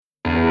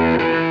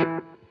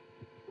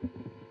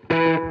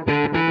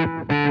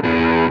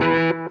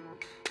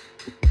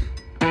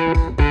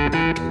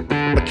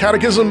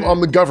Catechism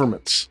on the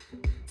Governments,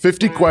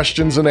 50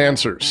 Questions and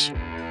Answers.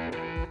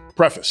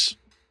 Preface.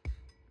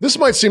 This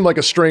might seem like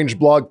a strange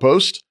blog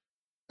post,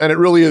 and it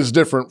really is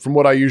different from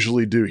what I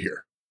usually do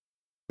here.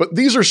 But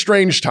these are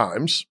strange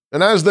times,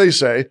 and as they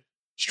say,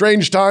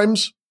 strange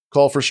times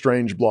call for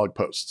strange blog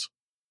posts.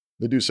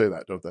 They do say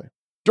that, don't they?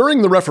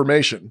 During the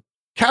Reformation,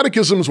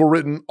 catechisms were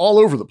written all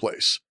over the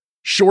place,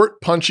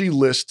 short, punchy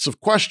lists of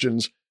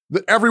questions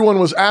that everyone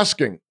was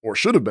asking, or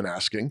should have been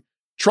asking,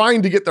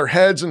 trying to get their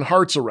heads and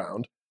hearts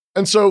around.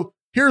 And so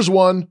here's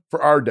one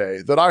for our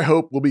day that I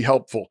hope will be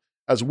helpful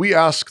as we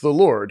ask the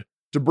Lord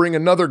to bring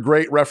another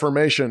great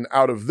reformation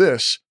out of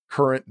this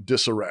current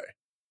disarray.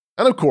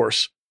 And of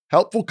course,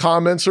 helpful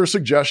comments or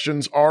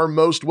suggestions are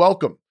most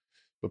welcome.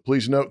 But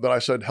please note that I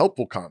said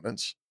helpful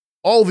comments.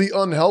 All the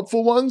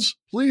unhelpful ones,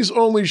 please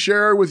only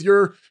share with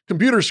your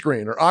computer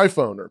screen or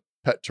iPhone or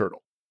pet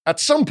turtle. At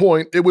some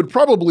point, it would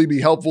probably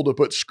be helpful to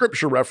put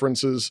scripture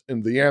references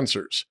in the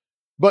answers.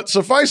 But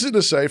suffice it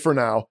to say, for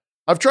now,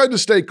 I've tried to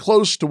stay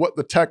close to what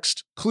the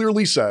text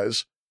clearly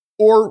says,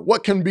 or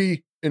what can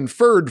be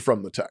inferred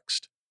from the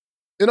text.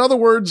 In other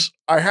words,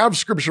 I have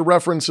scripture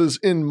references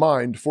in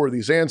mind for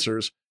these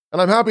answers, and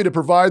I'm happy to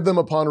provide them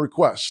upon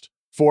request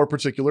for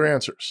particular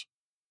answers.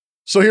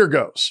 So here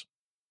goes.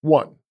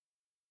 1.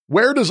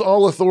 Where does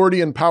all authority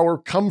and power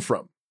come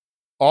from?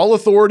 All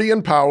authority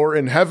and power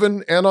in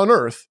heaven and on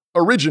earth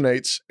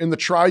originates in the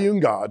triune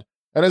God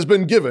and has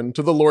been given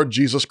to the Lord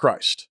Jesus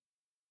Christ.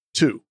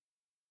 2.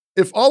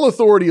 If all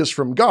authority is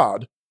from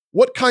God,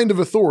 what kind of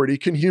authority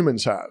can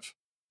humans have?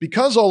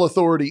 Because all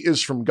authority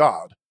is from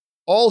God,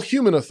 all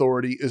human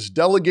authority is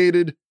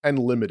delegated and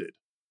limited.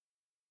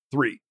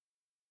 3.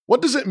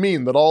 What does it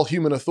mean that all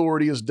human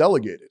authority is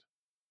delegated?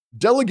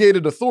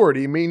 Delegated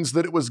authority means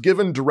that it was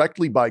given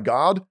directly by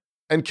God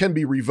and can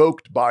be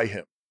revoked by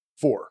Him.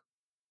 4.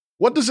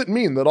 What does it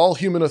mean that all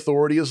human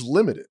authority is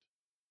limited?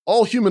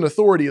 All human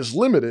authority is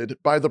limited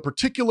by the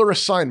particular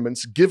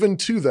assignments given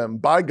to them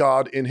by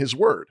God in His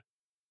Word.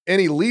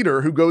 Any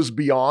leader who goes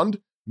beyond,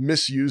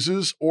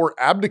 misuses, or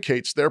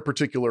abdicates their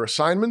particular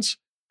assignments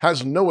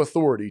has no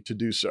authority to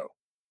do so.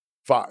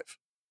 5.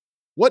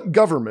 What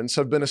governments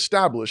have been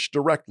established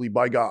directly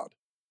by God?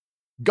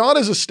 God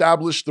has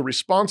established the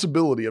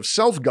responsibility of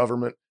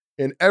self-government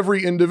in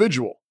every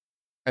individual,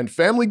 and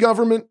family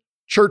government,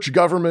 church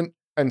government,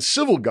 and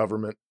civil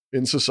government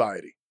in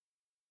society.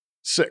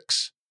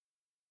 6.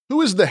 Who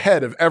is the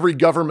head of every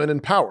government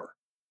and power?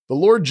 The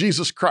Lord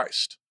Jesus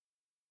Christ.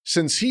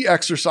 Since He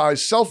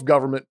exercised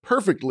self-government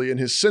perfectly in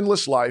His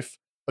sinless life,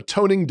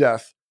 atoning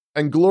death,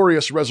 and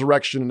glorious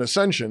resurrection and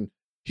ascension,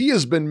 He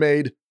has been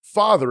made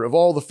Father of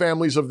all the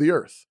families of the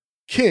earth,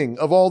 King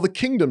of all the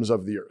kingdoms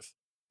of the earth,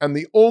 and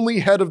the only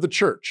head of the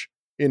church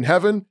in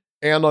heaven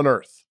and on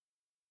earth.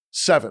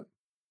 7.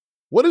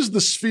 What is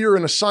the sphere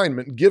and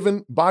assignment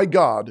given by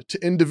God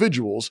to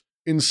individuals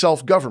in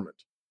self-government?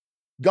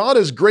 God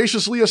has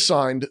graciously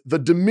assigned the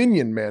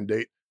dominion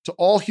mandate to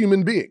all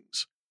human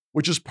beings,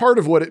 which is part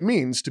of what it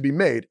means to be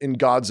made in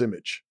God's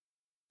image.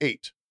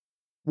 8.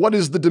 What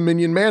is the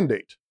dominion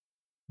mandate?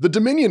 The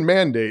dominion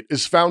mandate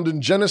is found in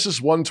Genesis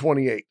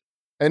 1:28,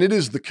 and it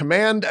is the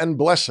command and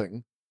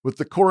blessing with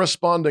the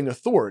corresponding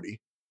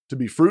authority to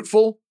be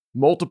fruitful,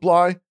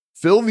 multiply,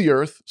 fill the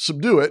earth,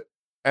 subdue it,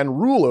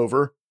 and rule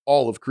over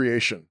all of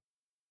creation.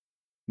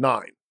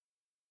 9.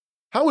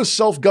 How is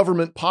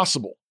self-government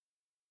possible?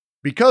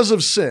 Because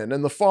of sin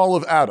and the fall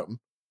of Adam,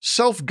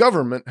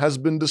 self-government has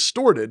been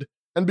distorted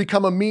and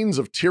become a means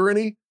of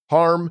tyranny,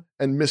 harm,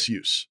 and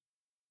misuse.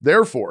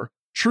 Therefore,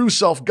 true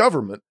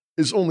self-government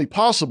is only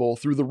possible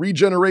through the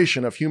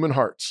regeneration of human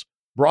hearts,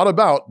 brought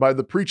about by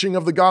the preaching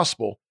of the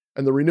gospel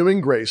and the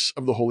renewing grace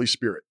of the Holy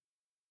Spirit.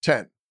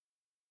 10.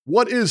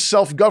 What is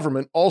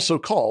self-government also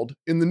called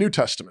in the New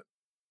Testament?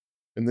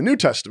 In the New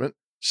Testament,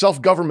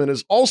 self-government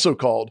is also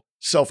called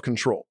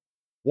self-control,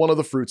 one of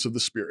the fruits of the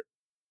Spirit.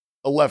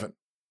 11.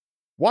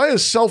 Why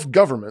is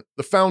self-government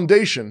the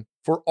foundation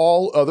for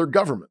all other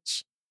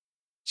governments?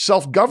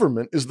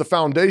 Self-government is the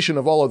foundation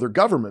of all other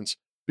governments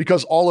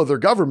because all other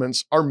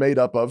governments are made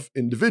up of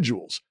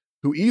individuals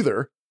who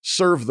either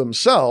serve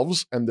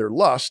themselves and their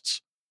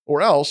lusts, or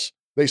else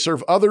they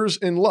serve others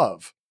in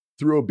love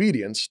through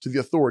obedience to the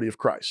authority of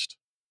Christ.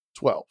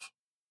 12.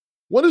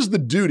 What is the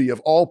duty of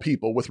all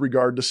people with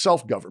regard to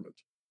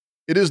self-government?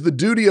 It is the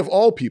duty of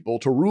all people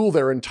to rule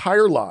their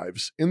entire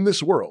lives in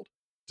this world,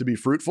 to be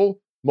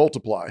fruitful,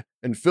 multiply,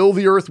 and fill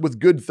the earth with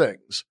good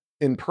things,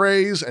 in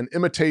praise and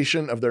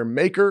imitation of their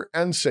Maker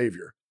and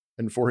Savior,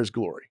 and for His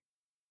glory.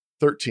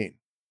 13.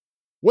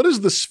 What is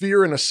the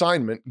sphere and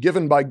assignment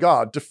given by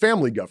God to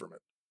family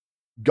government?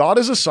 God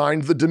has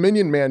assigned the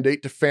dominion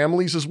mandate to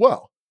families as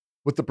well,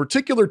 with the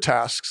particular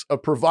tasks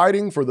of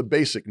providing for the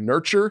basic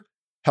nurture,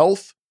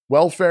 health,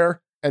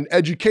 welfare, and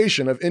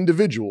education of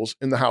individuals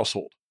in the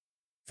household.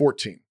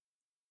 14.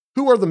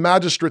 Who are the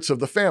magistrates of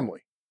the family?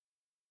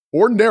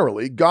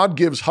 Ordinarily, God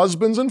gives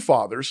husbands and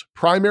fathers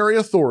primary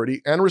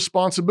authority and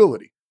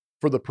responsibility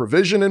for the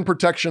provision and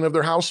protection of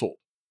their household.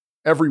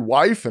 Every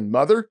wife and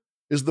mother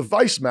is the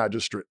vice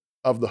magistrate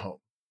of the home,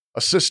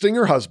 assisting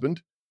her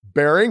husband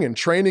bearing and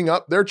training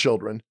up their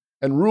children,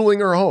 and ruling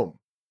her home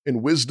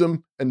in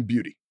wisdom and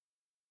beauty.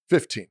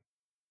 15.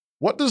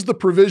 What does the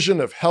provision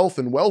of health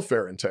and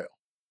welfare entail?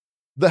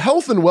 The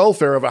health and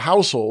welfare of a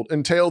household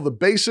entail the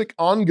basic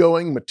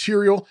ongoing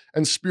material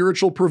and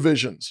spiritual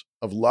provisions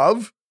of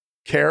love,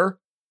 care,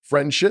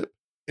 friendship,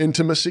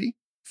 intimacy,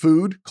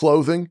 food,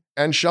 clothing,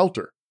 and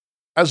shelter,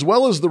 as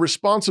well as the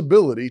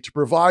responsibility to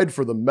provide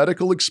for the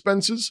medical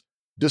expenses,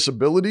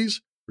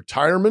 disabilities,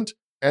 retirement,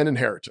 and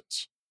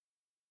inheritance.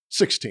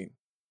 16.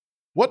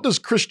 What does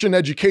Christian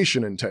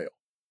education entail?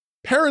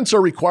 Parents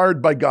are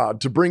required by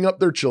God to bring up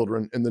their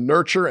children in the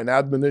nurture and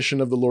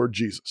admonition of the Lord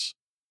Jesus.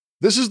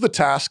 This is the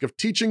task of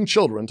teaching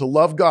children to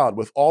love God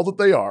with all that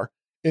they are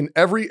in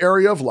every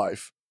area of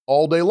life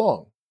all day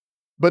long.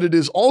 But it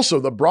is also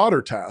the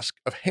broader task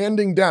of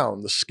handing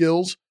down the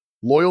skills,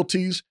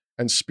 loyalties,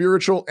 and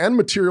spiritual and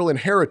material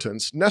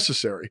inheritance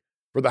necessary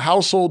for the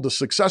household to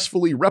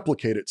successfully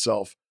replicate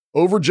itself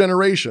over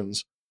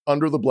generations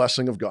under the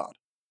blessing of God.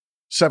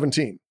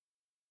 17.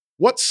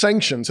 What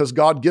sanctions has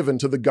God given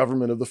to the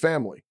government of the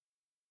family?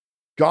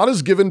 God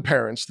has given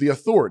parents the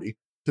authority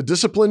to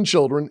discipline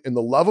children in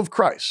the love of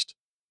Christ,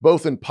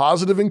 both in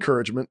positive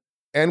encouragement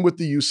and with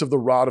the use of the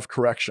rod of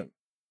correction.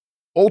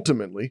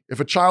 Ultimately, if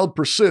a child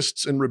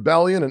persists in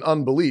rebellion and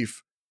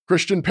unbelief,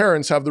 Christian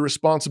parents have the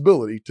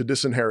responsibility to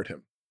disinherit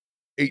him.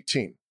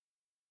 18.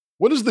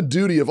 What is the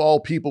duty of all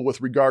people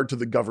with regard to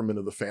the government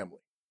of the family?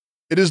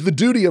 It is the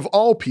duty of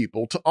all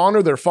people to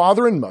honor their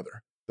father and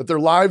mother, that their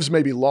lives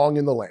may be long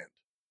in the land.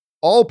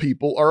 All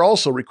people are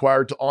also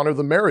required to honor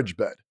the marriage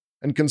bed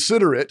and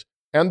consider it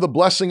and the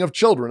blessing of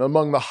children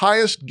among the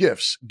highest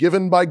gifts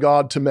given by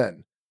God to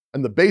men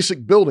and the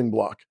basic building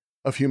block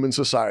of human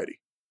society.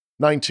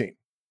 19.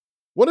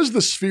 What is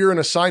the sphere and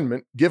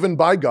assignment given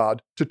by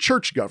God to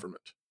church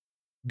government?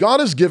 God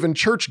has given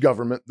church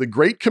government the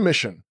Great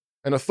Commission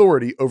and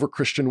authority over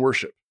Christian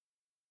worship.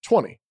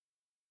 20.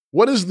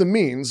 What is the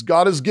means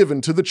God has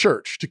given to the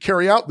church to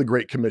carry out the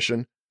Great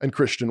Commission and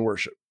Christian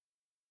worship?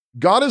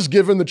 God has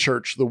given the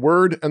church the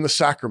word and the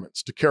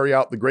sacraments to carry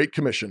out the Great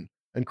Commission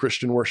and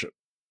Christian worship.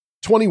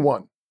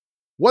 21.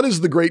 What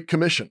is the Great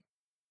Commission?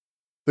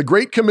 The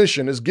Great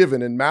Commission is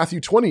given in Matthew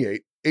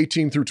 28,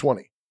 18 through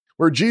 20,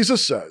 where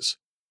Jesus says,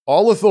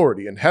 "All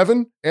authority in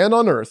heaven and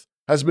on earth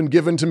has been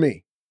given to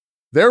me.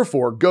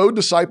 Therefore, go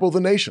disciple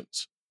the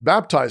nations,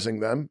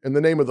 baptizing them in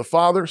the name of the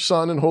Father,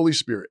 Son, and Holy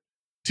Spirit,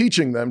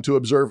 teaching them to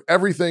observe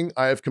everything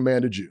I have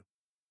commanded you."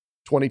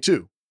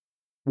 22.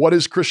 What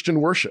is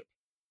Christian worship?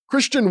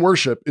 Christian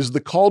worship is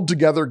the called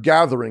together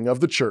gathering of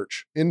the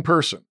church in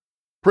person,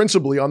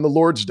 principally on the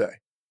Lord's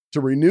Day, to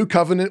renew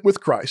covenant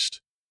with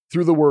Christ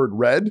through the word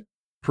read,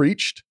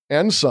 preached,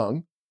 and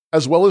sung,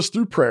 as well as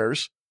through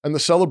prayers and the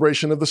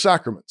celebration of the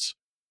sacraments,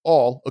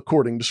 all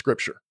according to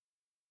Scripture.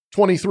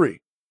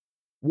 23.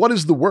 What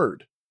is the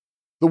Word?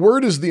 The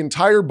Word is the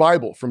entire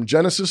Bible from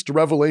Genesis to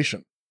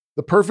Revelation,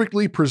 the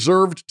perfectly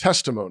preserved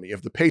testimony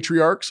of the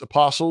patriarchs,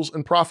 apostles,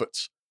 and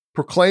prophets,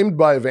 proclaimed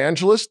by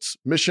evangelists,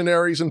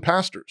 missionaries, and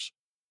pastors,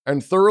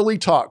 and thoroughly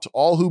taught to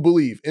all who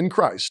believe in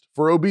Christ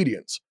for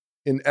obedience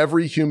in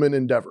every human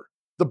endeavor.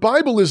 The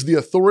Bible is the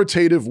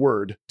authoritative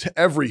word to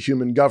every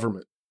human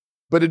government,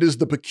 but it is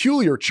the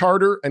peculiar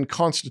charter and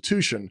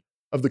constitution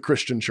of the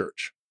Christian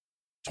Church.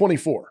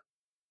 24.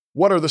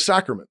 What are the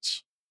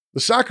sacraments? The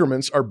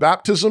sacraments are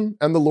baptism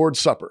and the Lord's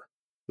Supper,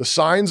 the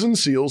signs and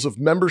seals of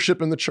membership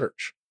in the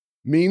church,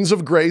 means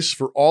of grace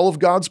for all of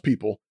God's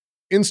people,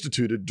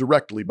 instituted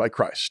directly by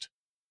Christ.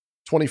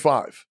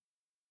 25.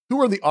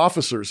 Who are the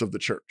officers of the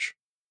church?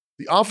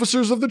 The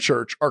officers of the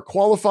church are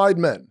qualified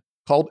men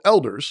called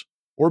elders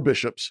or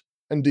bishops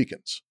and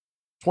deacons.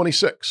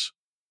 26.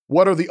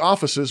 What are the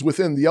offices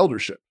within the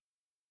eldership?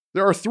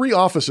 There are 3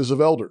 offices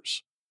of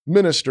elders.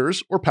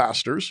 Ministers or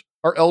pastors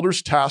are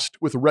elders tasked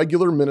with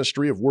regular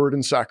ministry of word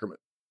and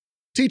sacrament.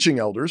 Teaching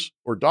elders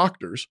or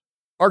doctors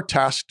are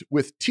tasked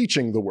with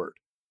teaching the word,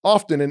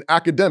 often in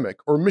academic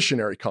or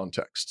missionary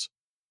contexts.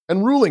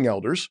 And ruling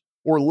elders,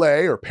 or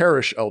lay or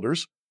parish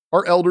elders,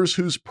 are elders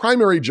whose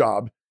primary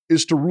job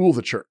is to rule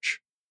the church.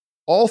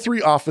 All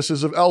 3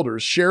 offices of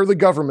elders share the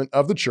government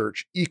of the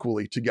church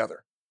equally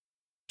together.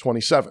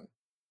 27.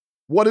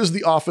 What is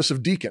the office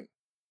of deacon?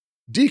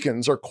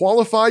 Deacons are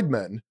qualified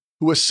men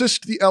who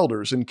assist the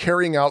elders in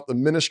carrying out the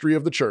ministry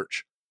of the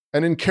church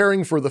and in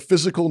caring for the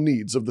physical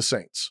needs of the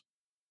saints.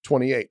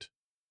 28.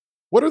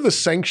 What are the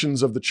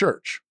sanctions of the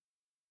church?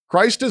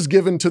 Christ has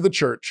given to the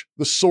church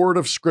the sword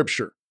of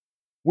Scripture,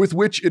 with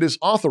which it is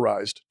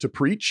authorized to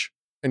preach,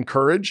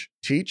 encourage,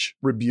 teach,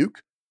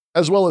 rebuke,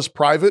 as well as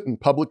private and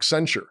public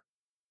censure.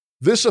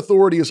 This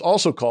authority is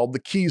also called the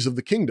keys of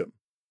the kingdom,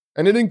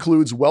 and it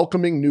includes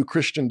welcoming new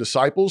Christian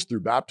disciples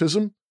through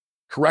baptism,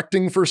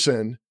 correcting for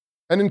sin,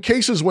 and in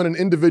cases when an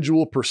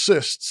individual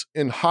persists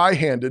in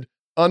high-handed,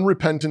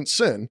 unrepentant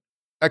sin,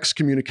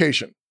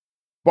 excommunication,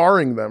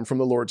 barring them from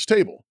the Lord's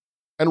table,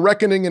 and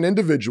reckoning an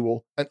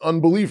individual an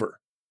unbeliever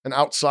and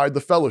outside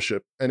the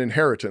fellowship and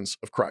inheritance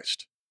of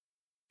Christ.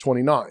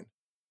 29.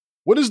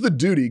 What is the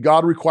duty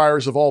God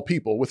requires of all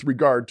people with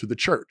regard to the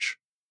church?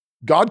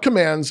 God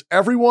commands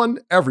everyone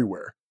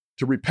everywhere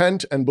to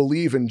repent and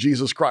believe in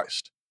Jesus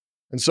Christ,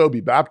 and so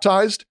be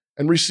baptized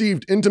and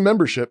received into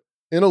membership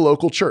in a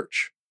local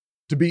church,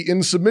 to be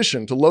in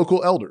submission to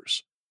local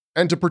elders,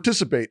 and to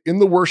participate in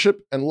the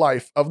worship and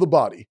life of the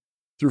body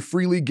through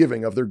freely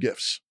giving of their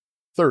gifts.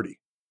 30.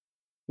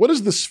 What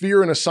is the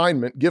sphere and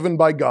assignment given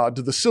by God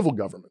to the civil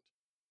government?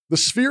 The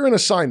sphere and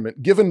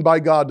assignment given by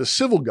God to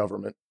civil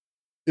government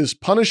is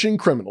punishing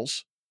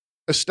criminals,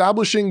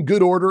 establishing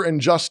good order and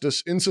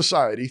justice in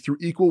society through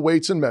equal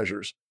weights and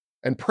measures,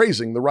 and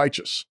praising the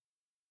righteous.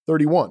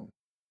 31.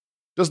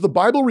 Does the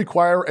Bible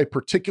require a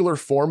particular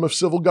form of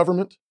civil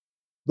government?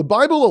 The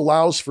Bible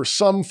allows for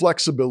some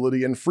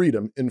flexibility and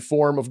freedom in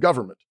form of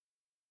government,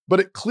 but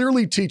it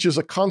clearly teaches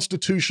a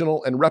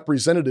constitutional and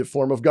representative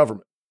form of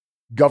government,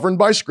 governed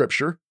by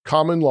Scripture,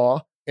 common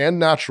law, and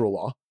natural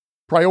law,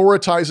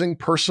 prioritizing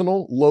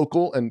personal,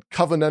 local, and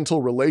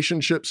covenantal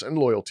relationships and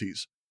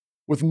loyalties,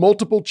 with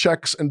multiple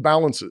checks and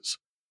balances,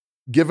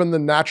 given the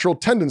natural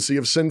tendency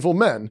of sinful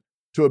men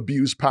to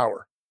abuse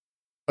power.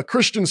 A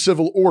Christian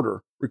civil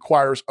order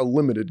requires a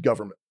limited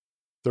government.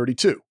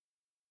 32.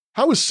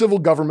 How is civil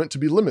government to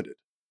be limited?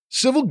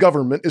 Civil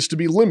government is to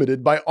be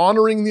limited by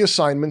honoring the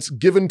assignments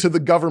given to the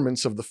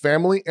governments of the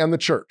family and the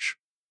church,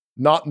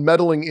 not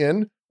meddling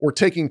in or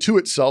taking to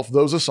itself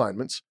those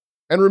assignments,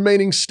 and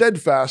remaining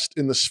steadfast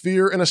in the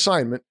sphere and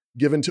assignment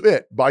given to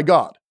it by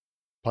God,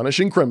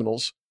 punishing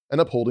criminals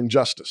and upholding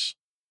justice.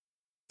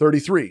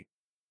 33.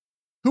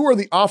 Who are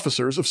the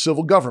officers of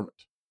civil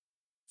government?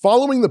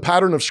 Following the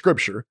pattern of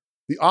Scripture,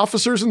 the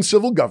officers in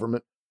civil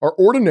government are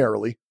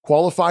ordinarily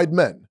qualified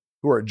men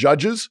who are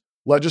judges,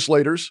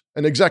 legislators,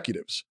 and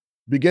executives,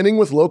 beginning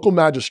with local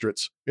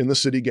magistrates in the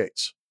city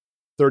gates.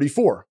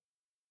 34.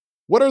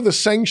 What are the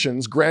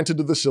sanctions granted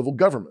to the civil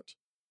government?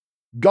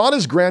 God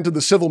has granted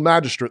the civil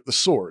magistrate the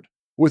sword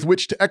with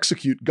which to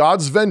execute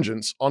God's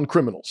vengeance on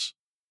criminals.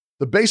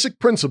 The basic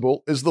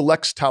principle is the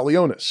lex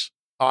talionis,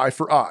 eye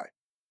for eye,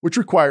 which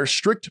requires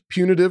strict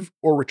punitive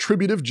or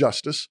retributive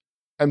justice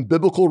and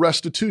biblical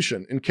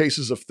restitution in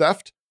cases of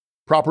theft,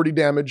 property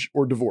damage,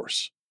 or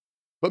divorce,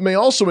 but may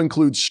also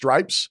include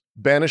stripes,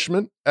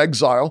 banishment,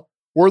 exile,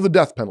 or the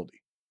death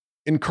penalty.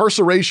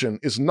 Incarceration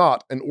is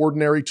not an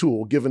ordinary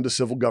tool given to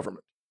civil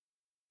government.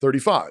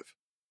 35.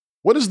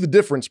 What is the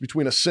difference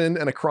between a sin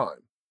and a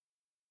crime?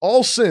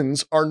 All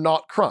sins are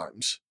not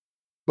crimes,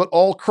 but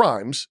all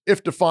crimes,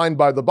 if defined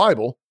by the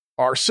Bible,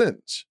 are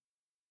sins.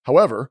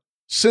 However,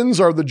 sins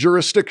are the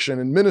jurisdiction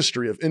and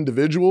ministry of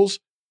individuals,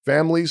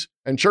 families,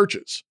 and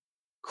churches.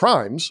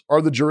 Crimes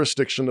are the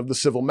jurisdiction of the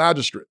civil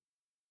magistrate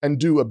and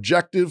do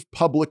objective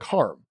public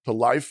harm to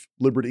life,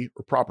 liberty,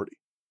 or property.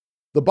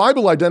 The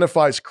Bible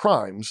identifies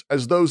crimes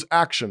as those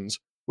actions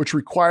which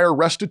require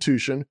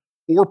restitution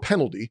or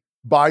penalty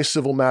by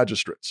civil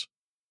magistrates.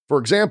 For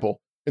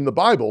example, in the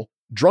Bible,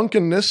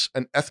 drunkenness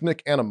and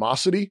ethnic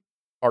animosity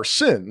are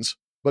sins,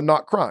 but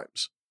not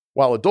crimes,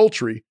 while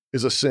adultery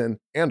is a sin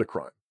and a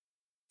crime.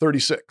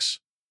 36.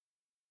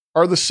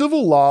 Are the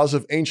civil laws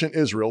of ancient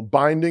Israel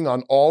binding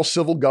on all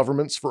civil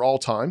governments for all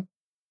time?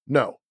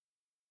 No.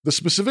 The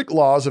specific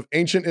laws of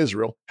ancient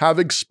Israel have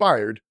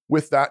expired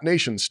with that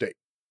nation-state.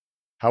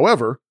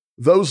 However,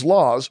 those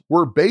laws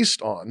were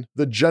based on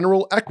the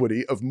general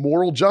equity of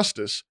moral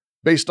justice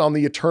based on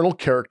the eternal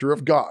character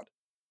of God.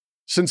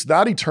 Since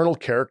that eternal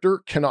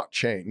character cannot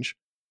change,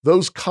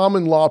 those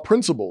common law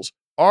principles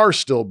are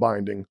still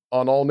binding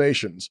on all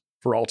nations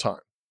for all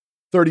time.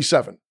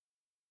 37.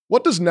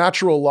 What does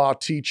natural law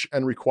teach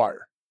and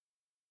require?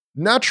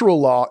 Natural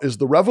law is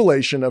the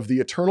revelation of the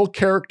eternal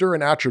character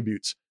and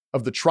attributes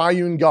of the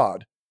triune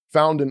God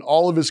found in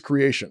all of his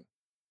creation,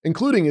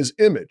 including his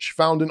image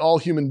found in all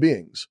human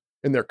beings,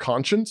 in their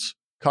conscience,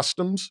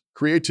 customs,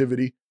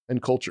 creativity,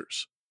 and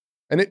cultures.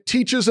 And it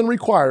teaches and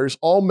requires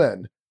all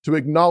men to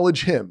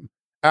acknowledge him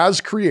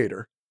as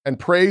creator and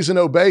praise and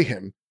obey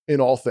him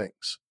in all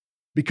things.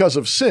 Because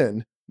of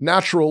sin,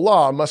 natural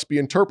law must be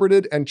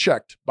interpreted and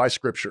checked by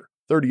Scripture.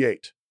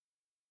 38.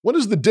 What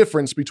is the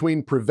difference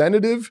between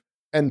preventative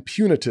and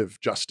punitive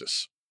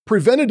justice?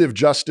 Preventative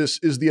justice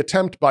is the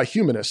attempt by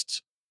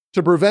humanists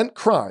to prevent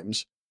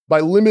crimes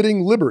by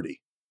limiting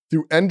liberty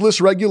through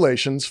endless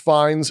regulations,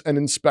 fines, and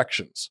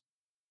inspections,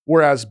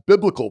 whereas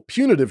biblical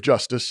punitive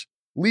justice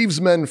leaves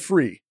men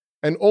free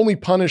and only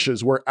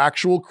punishes where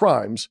actual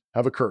crimes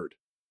have occurred.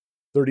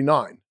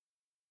 39.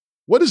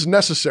 What is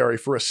necessary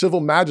for a civil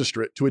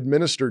magistrate to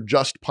administer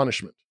just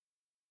punishment?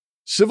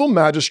 Civil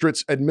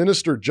magistrates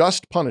administer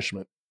just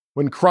punishment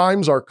when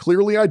crimes are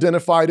clearly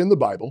identified in the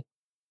Bible,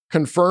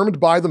 confirmed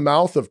by the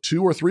mouth of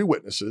 2 or 3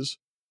 witnesses,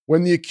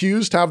 when the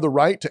accused have the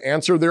right to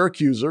answer their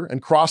accuser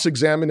and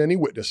cross-examine any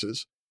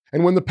witnesses,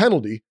 and when the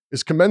penalty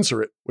is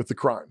commensurate with the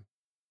crime.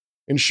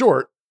 In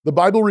short, the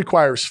Bible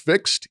requires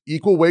fixed,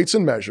 equal weights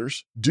and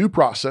measures, due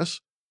process,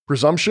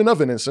 presumption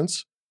of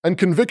innocence, and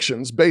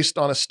convictions based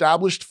on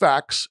established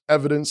facts,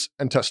 evidence,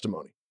 and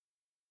testimony.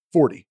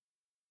 40.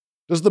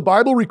 Does the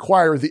Bible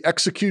require the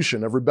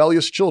execution of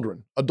rebellious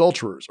children,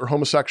 adulterers, or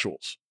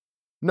homosexuals?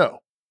 No.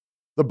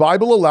 The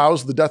Bible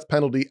allows the death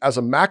penalty as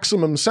a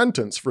maximum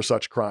sentence for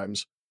such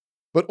crimes,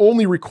 but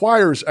only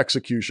requires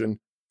execution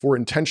for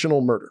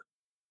intentional murder.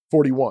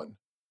 41.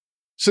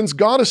 Since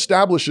God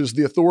establishes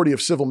the authority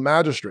of civil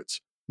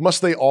magistrates,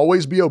 must they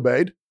always be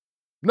obeyed?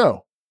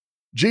 No.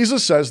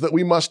 Jesus says that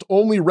we must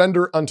only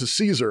render unto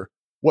Caesar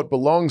what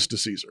belongs to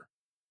Caesar,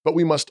 but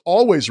we must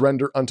always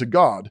render unto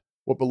God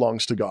what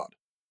belongs to God.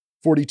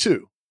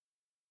 42.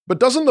 But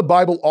doesn't the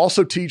Bible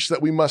also teach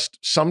that we must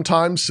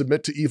sometimes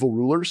submit to evil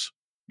rulers?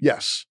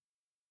 Yes.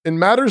 In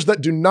matters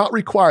that do not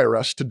require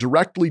us to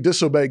directly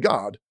disobey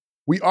God,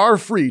 we are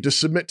free to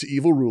submit to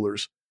evil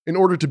rulers in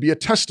order to be a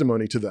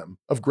testimony to them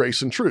of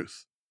grace and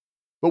truth.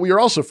 But we are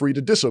also free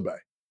to disobey,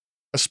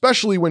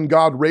 especially when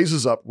God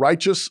raises up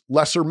righteous,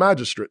 lesser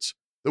magistrates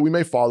that we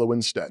may follow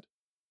instead.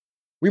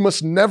 We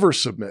must never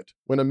submit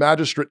when a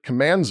magistrate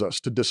commands us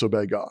to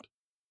disobey God.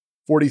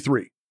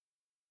 43.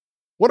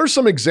 What are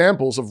some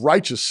examples of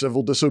righteous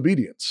civil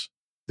disobedience?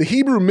 The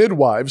Hebrew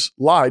midwives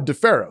lied to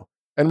Pharaoh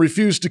and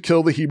refused to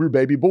kill the Hebrew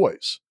baby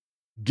boys.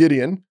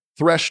 Gideon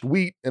threshed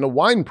wheat in a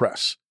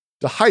winepress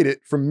to hide it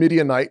from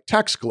Midianite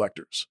tax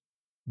collectors.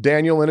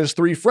 Daniel and his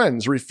 3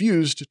 friends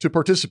refused to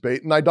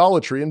participate in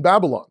idolatry in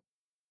Babylon.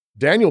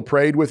 Daniel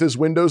prayed with his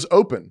windows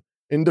open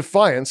in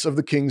defiance of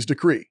the king's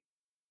decree.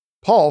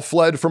 Paul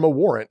fled from a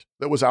warrant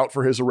that was out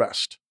for his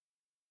arrest.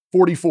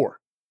 44.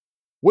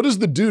 What is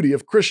the duty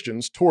of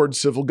Christians toward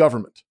civil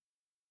government?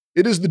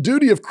 It is the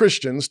duty of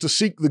Christians to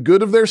seek the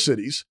good of their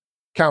cities,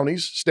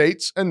 counties,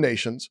 states, and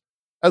nations,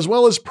 as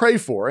well as pray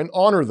for and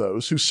honor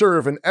those who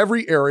serve in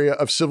every area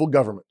of civil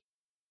government.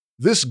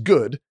 This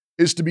good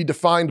is to be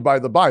defined by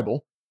the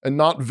Bible and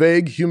not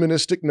vague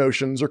humanistic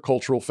notions or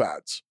cultural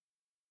fads.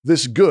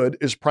 This good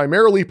is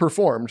primarily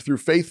performed through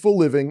faithful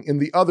living in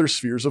the other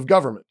spheres of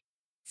government,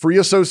 free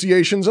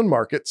associations and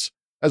markets,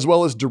 as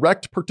well as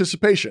direct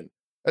participation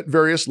at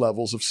various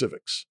levels of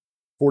civics.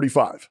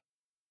 45.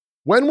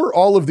 When were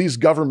all of these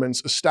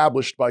governments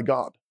established by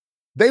God?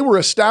 They were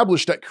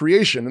established at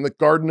creation in the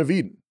Garden of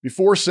Eden,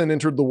 before sin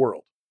entered the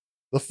world.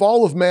 The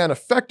fall of man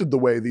affected the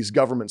way these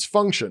governments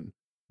function,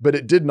 but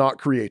it did not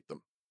create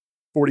them.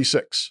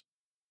 46.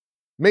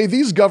 May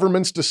these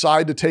governments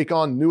decide to take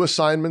on new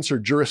assignments or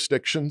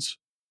jurisdictions?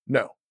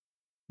 No.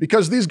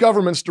 Because these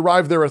governments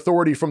derive their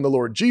authority from the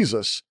Lord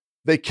Jesus,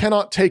 they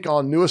cannot take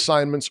on new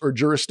assignments or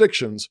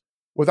jurisdictions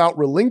without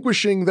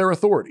relinquishing their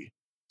authority,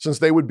 since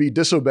they would be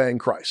disobeying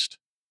Christ.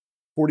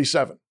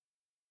 47.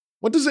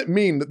 What does it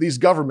mean that these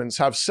governments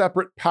have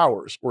separate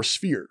powers or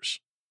spheres?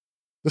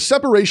 The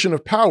separation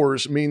of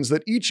powers means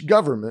that each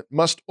government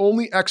must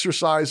only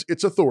exercise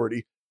its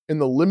authority in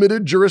the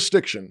limited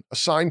jurisdiction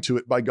assigned to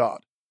it by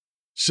God.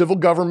 Civil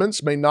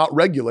governments may not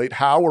regulate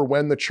how or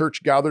when the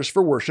church gathers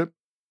for worship,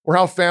 or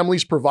how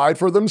families provide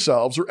for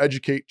themselves or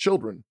educate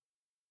children.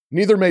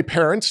 Neither may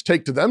parents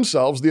take to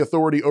themselves the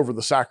authority over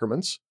the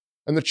sacraments,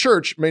 and the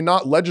church may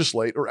not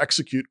legislate or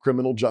execute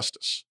criminal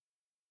justice.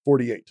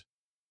 48.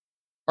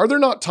 Are there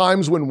not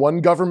times when one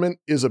government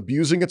is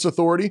abusing its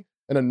authority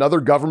and another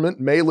government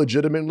may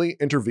legitimately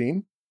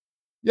intervene?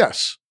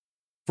 Yes.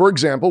 For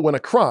example, when a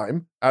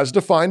crime, as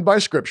defined by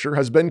Scripture,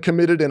 has been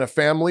committed in a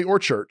family or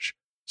church,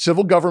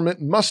 civil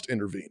government must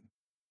intervene.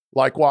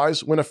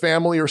 Likewise, when a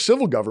family or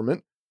civil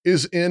government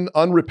is in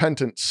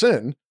unrepentant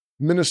sin,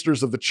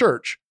 ministers of the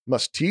church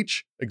must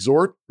teach,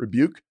 exhort,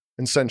 rebuke,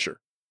 and censure.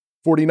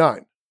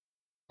 49.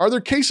 Are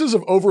there cases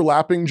of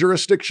overlapping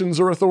jurisdictions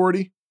or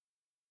authority?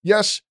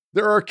 Yes,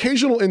 there are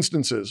occasional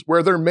instances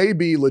where there may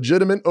be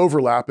legitimate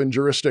overlap in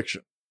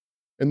jurisdiction.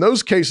 In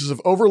those cases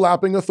of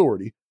overlapping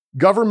authority,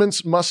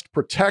 governments must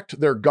protect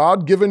their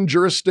God-given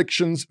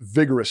jurisdictions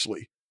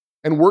vigorously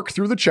and work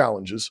through the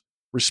challenges,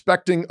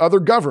 respecting other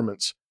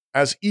governments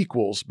as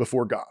equals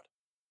before God.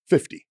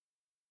 50.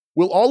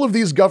 Will all of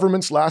these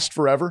governments last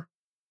forever?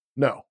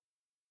 No.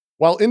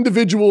 While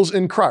individuals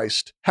in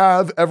Christ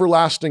have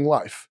everlasting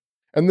life,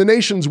 and the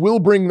nations will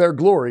bring their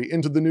glory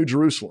into the New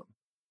Jerusalem,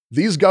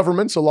 these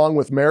governments, along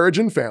with marriage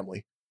and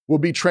family, will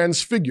be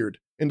transfigured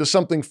into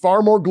something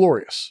far more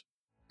glorious,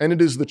 and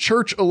it is the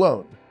church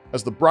alone,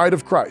 as the bride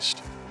of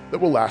Christ,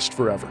 that will last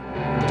forever.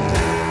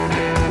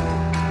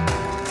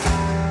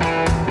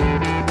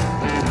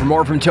 For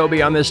more from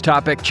Toby on this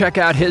topic, check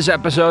out his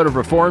episode of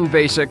Reformed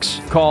Basics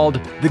called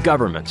The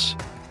Governments.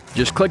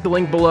 Just click the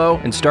link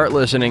below and start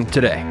listening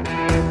today.